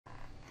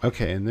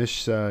Okay, in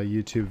this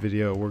YouTube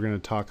video, we're going to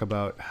talk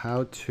about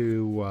how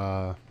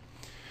to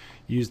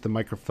use the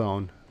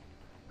microphone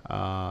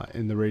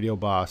in the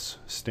RadioBOSS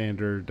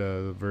standard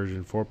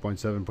version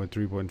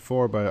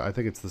 4.7.3.4, but I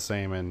think it's the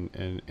same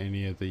in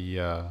any of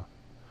the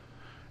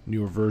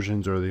newer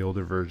versions or the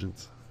older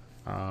versions.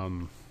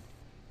 Right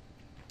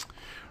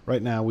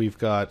now, we've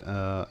got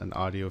an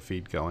audio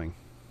feed going,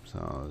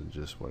 so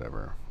just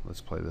whatever.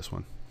 Let's play this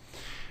one.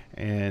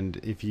 And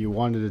if you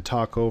wanted to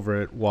talk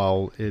over it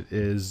while it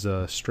is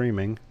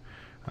streaming,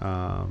 you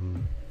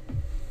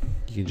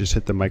can just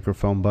hit the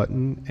microphone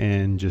button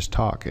and just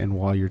talk. And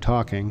while you're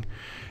talking,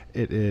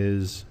 it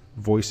is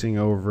voicing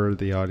over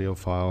the audio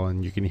file,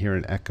 and you can hear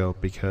an echo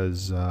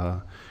because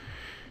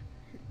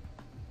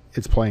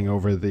it's playing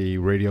over the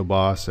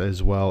RadioBOSS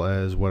as well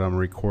as what I'm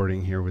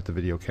recording here with the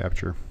video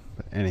capture.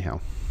 But anyhow,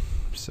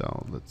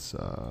 so let's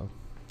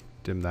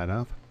dim that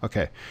up.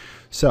 Okay,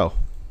 so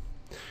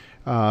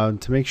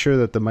to make sure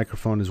that the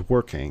microphone is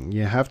working,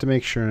 you have to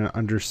make sure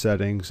under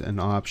settings and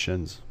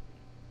options,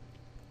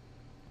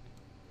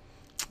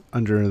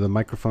 under the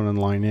microphone and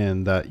line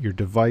in, that your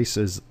device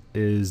is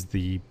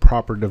the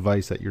proper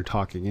device that you're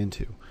talking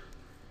into.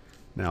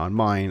 Now on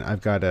mine,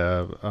 I've got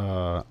a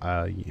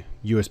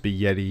USB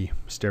Yeti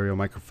stereo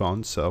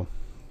microphone, so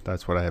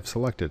that's what I have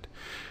selected.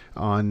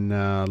 On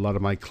a lot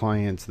of my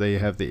clients, they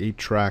have the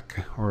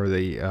 8-track or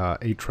the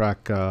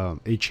 8-track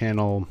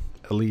 8-channel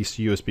Elise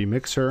USB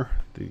mixer.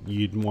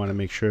 You'd want to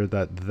make sure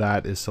that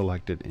that is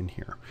selected in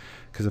here,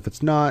 because if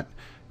it's not,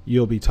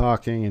 you'll be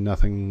talking and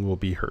nothing will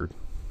be heard.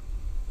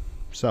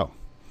 So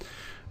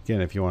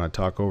again, if you want to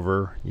talk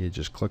over, you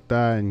just click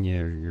that and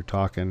you're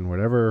talking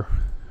whatever,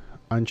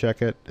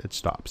 uncheck it, it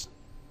stops.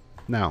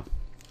 Now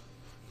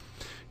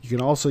you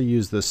can also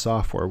use this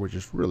software, which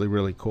is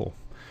really cool,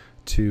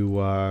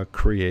 to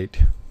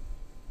create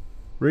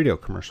radio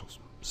commercials.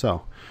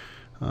 So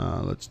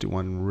let's do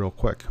one real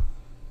quick.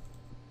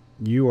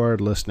 You are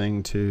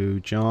listening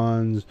to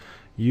John's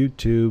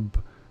YouTube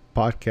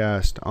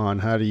podcast on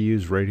how to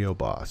use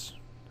RadioBOSS.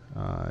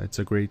 It's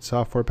a great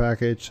software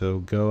package, so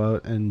go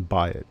out and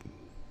buy it.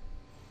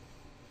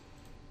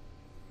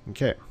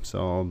 Okay,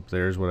 so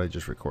there's what I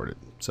just recorded.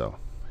 So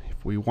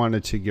if we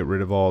wanted to get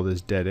rid of all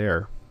this dead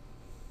air,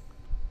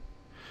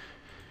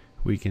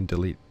 we can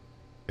delete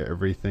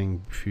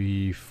everything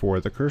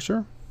before the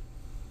cursor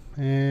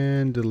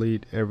and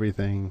delete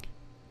everything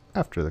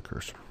after the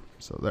cursor.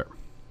 So there.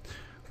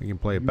 We can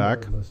play it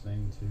back. You are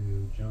listening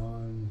to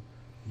John's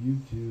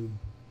YouTube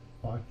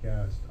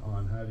podcast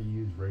on how to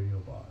use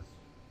RadioBOSS.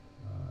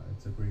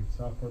 It's a great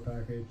software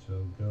package,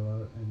 so go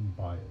out and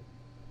buy it.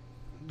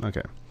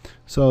 Okay,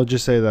 so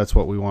just say that's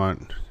what we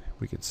want.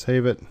 We can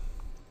save it.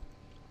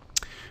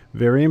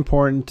 Very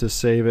important to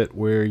save it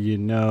where you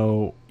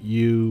know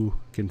you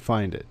can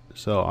find it.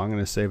 So I'm going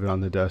to save it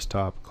on the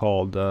desktop,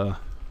 called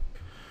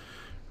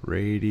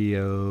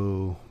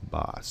RadioBOSS.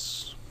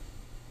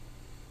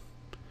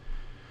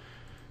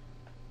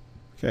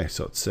 Okay,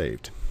 so it's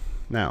saved.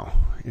 Now,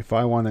 if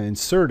I want to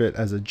insert it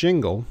as a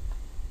jingle,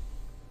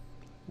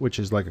 which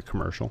is like a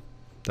commercial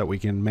that we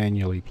can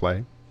manually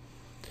play,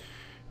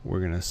 we're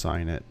going to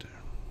assign it.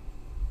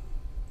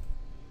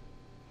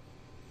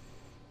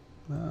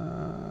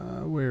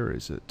 Where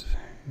is it?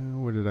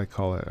 What did I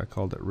call it? I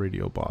called it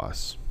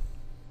RadioBOSS.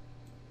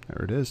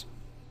 There it is.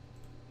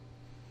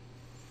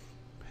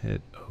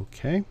 Hit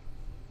OK.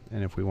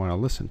 And if we want to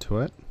listen to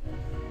it,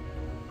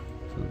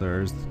 so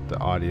there's the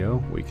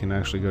audio. We can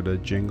actually go to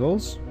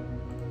jingles.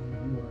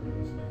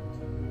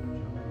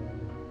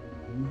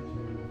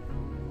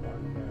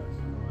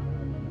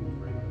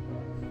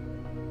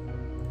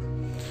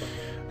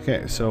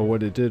 Okay, so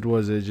what it did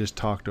was it just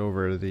talked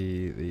over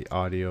the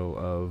audio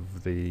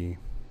of the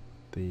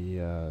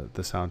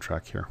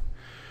soundtrack here.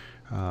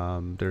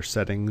 There's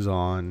settings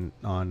on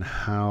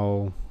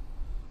how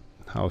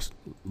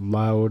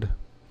loud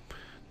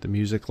the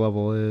music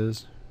level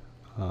is.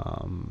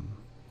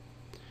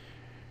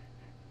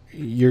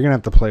 You're gonna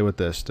have to play with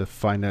this to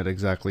find out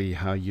exactly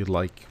how you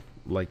like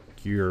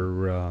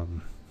your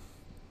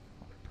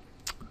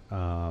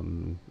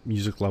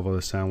music level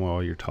to sound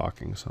while you're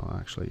talking. So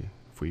actually,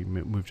 if we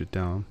moved it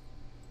down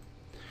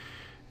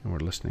and we're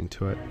listening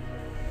to it,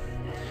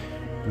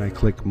 and I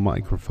click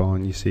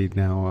microphone, you see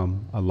now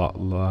I'm a lot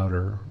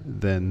louder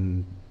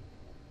than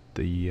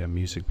the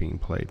music being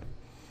played.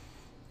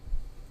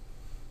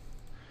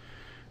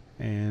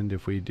 And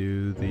if we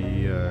do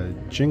the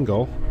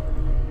jingle.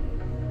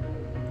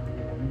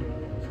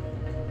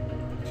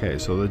 Okay,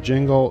 so the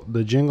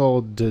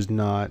jingle does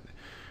not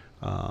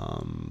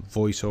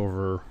voice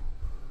over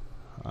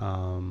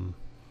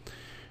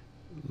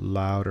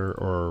louder,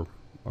 or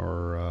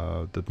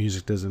the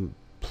music doesn't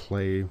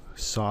play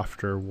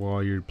softer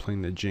while you're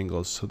playing the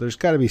jingles. So there's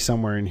got to be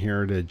somewhere in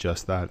here to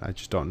adjust that. I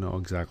just don't know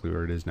exactly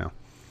where it is now.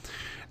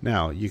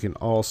 Now you can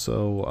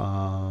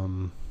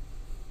also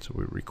so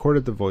we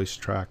recorded the voice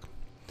track.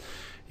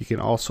 You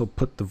can also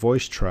put the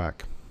voice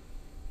track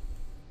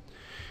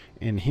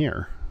in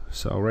here.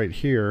 So right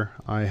here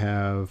I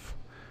have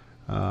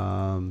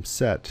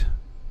set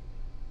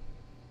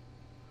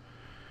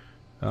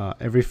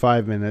every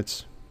 5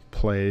 minutes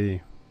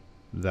play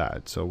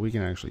that. So we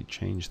can actually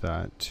change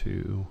that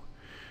to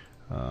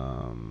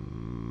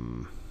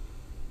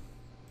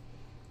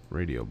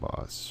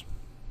RadioBOSS.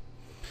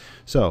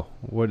 So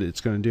what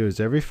it's going to do is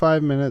every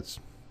 5 minutes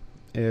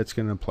it's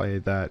going to play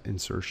that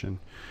insertion,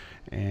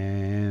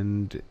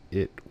 and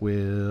it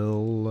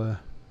will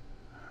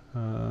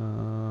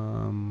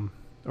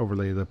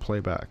overlay the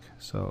playback.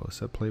 So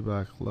set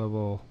playback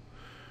level.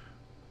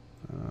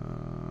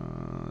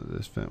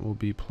 This event will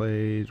be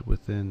played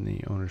within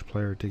the owner's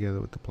player together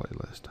with the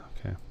playlist.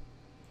 Okay.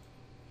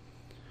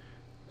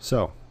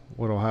 So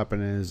what will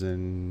happen is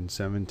in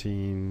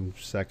 17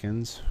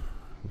 seconds,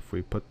 if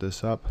we put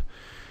this up,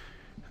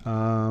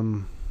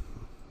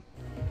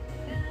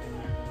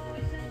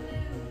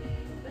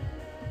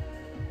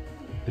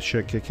 it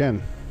should kick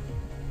in.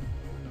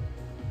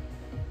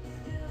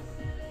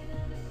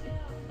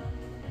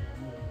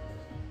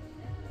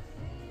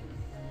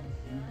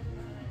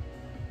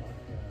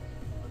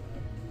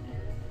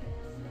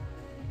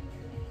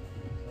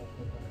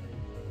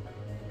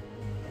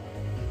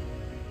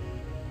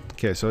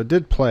 Okay, so it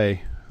did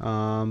play,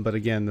 but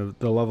again,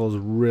 the level is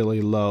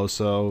really low,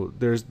 so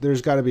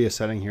there's got to be a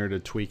setting here to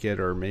tweak it,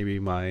 or maybe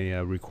my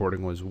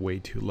recording was way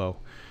too low.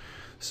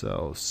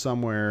 So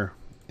somewhere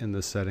in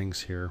the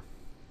settings here,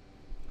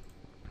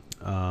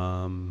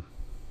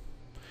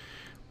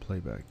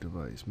 playback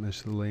device,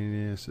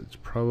 miscellaneous, it's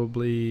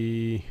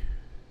probably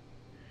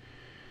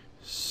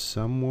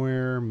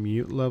somewhere,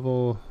 mute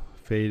level,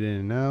 fade in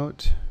and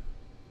out.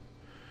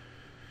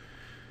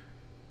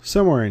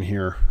 Somewhere in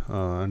here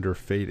under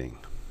fading,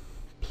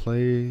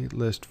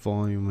 playlist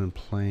volume and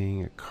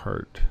playing a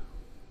cart.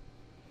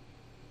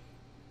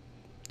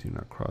 Do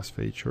not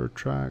crossfade short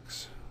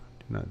tracks.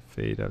 Do not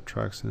fade out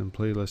tracks in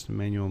playlist in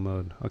manual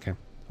mode. Okay,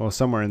 well,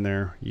 somewhere in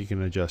there you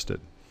can adjust it.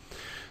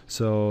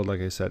 So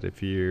like I said,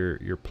 if you're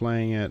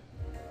playing it,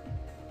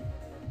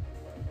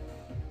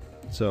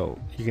 so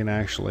you can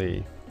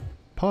actually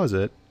pause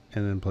it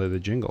and then play the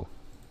jingle.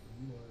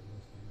 You are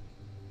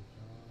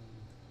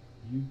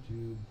listening to John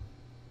YouTube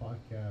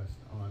podcast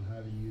on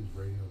how to use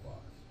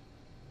RadioBOSS.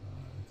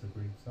 It's a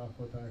great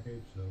software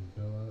package, so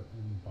go out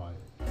and buy it.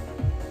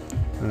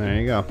 And there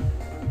you go.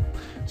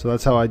 So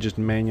that's how I just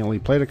manually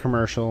played a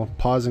commercial,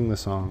 pausing the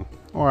song,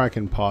 or I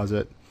can pause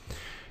it,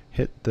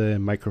 hit the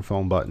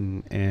microphone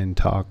button, and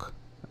talk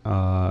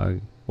while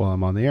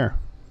I'm on the air.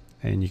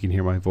 And you can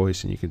hear my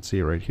voice, and you can see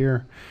it right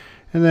here.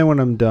 And then when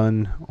I'm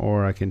done,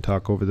 or I can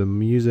talk over the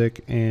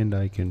music, and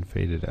I can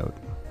fade it out.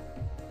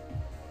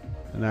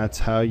 And that's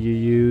how you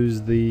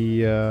use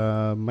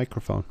the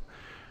microphone.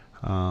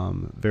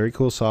 Very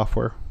cool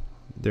software.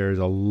 There's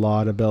a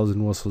lot of bells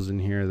and whistles in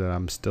here that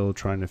I'm still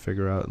trying to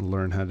figure out and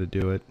learn how to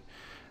do it.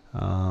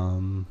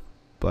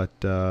 But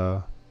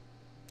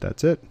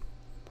that's it.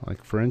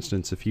 Like for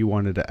instance, if you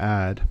wanted to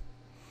add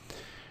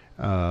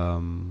a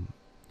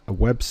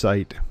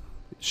website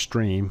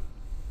stream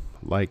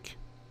like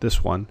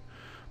this one,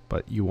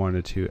 but you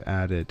wanted to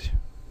add it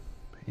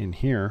in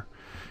here,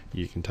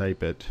 you can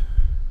type it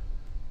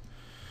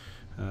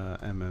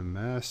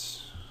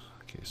MMS.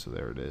 Okay, so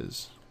there it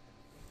is.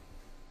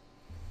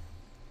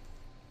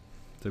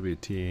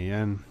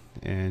 WTAN,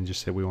 and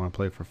just say we want to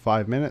play for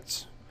 5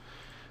 minutes.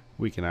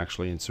 We can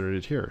actually insert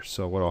it here.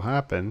 So what will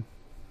happen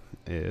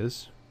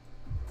is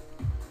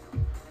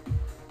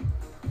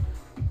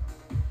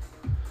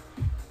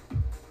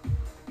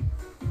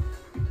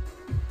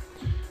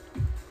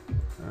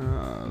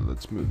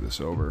let's move this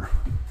over.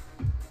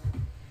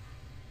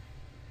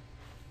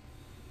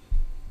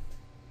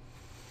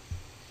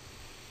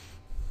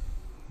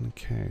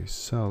 Okay,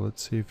 so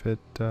let's see if it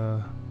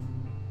oh,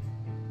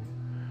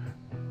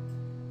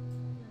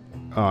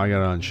 I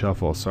got it on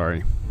shuffle,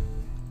 sorry.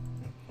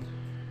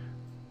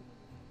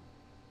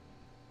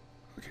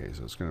 Okay,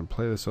 so it's going to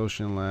play this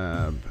Ocean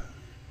Lab.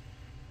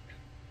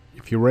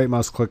 If you right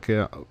mouse click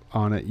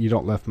on it, you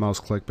don't left mouse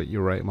click, but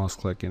you right mouse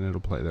click and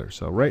it'll play there.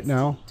 So right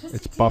now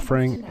it's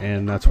buffering,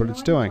 and that's what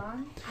it's doing.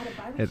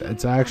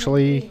 It's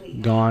actually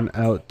gone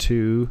out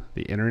to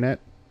the internet,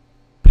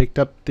 picked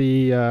up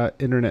the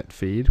internet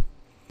feed,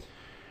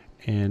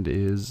 and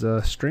is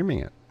streaming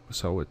it.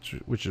 So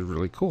which is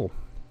really cool.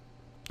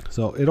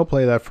 So it'll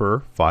play that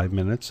for 5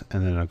 minutes,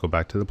 and then I'll go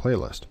back to the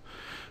playlist.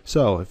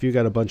 So if you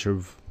got a bunch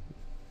of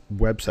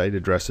website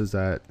addresses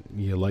that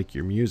you like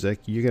your music,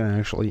 you can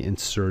actually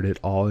insert it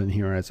all in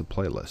here as a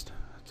playlist.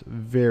 It's a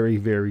very,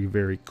 very,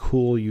 very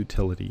cool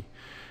utility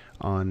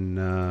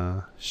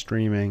on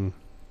streaming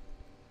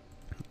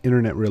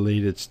internet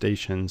related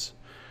stations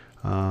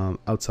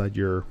outside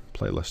your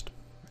playlist.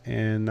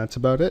 And that's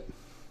about it.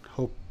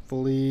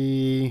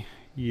 Hopefully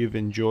you've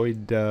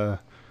enjoyed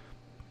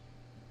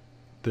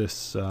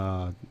this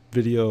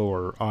video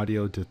or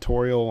audio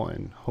tutorial,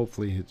 and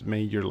hopefully it's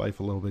made your life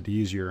a little bit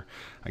easier.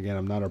 Again,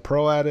 I'm not a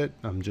pro at it,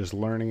 I'm just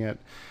learning it,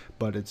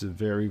 but it's a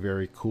very,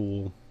 very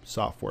cool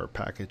software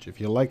package. If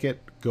you like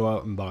it, go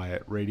out and buy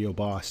it.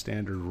 RadioBOSS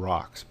Standard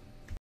rocks.